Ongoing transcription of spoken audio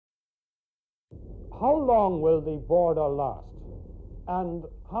how long will the border last, and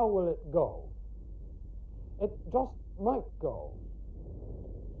how will it go? It just might go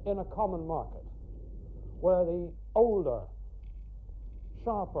in a common market, where the older,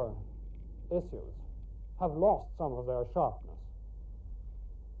 sharper issues have lost some of their sharpness.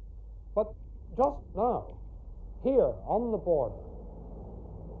 But just now, here on the border,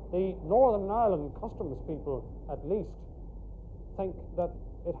 the Northern Ireland customs people, at least, think that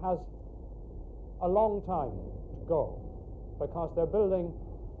it has a long time to go, because they're building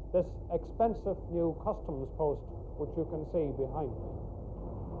this expensive new customs post, which you can see behind me.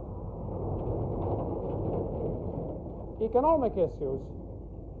 Economic issues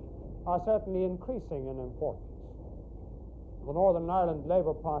are certainly increasing in importance. The Northern Ireland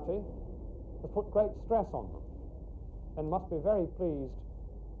Labour Party has put great stress on them and must be very pleased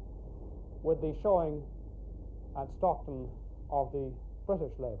with the showing at Stockton of the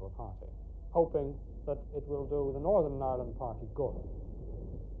British Labour Party, hoping that it will do the Northern Ireland Party good.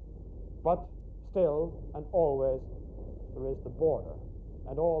 But still and always there is the border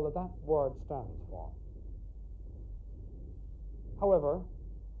and all that that word stands for. However,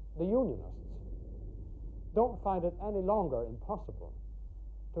 the Unionists don't find it any longer impossible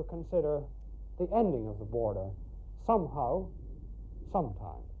to consider the ending of the border somehow,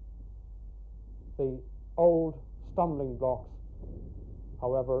 sometime. The old stumbling blocks,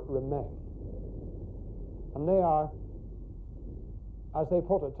 however, remain. And they are, as they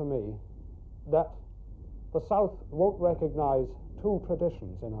put it to me, that the South won't recognize two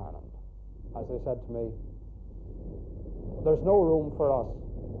traditions in Ireland. As they said to me, there's no room for us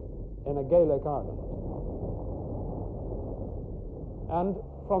in a Gaelic Ireland. And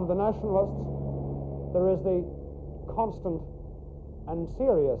from the Nationalists, there is the constant and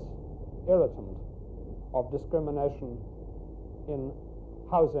serious irritant of discrimination in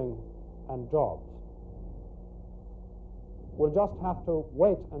housing and jobs. We'll just have to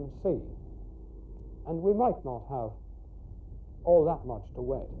wait and see, and we might not have all that much to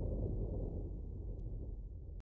wait.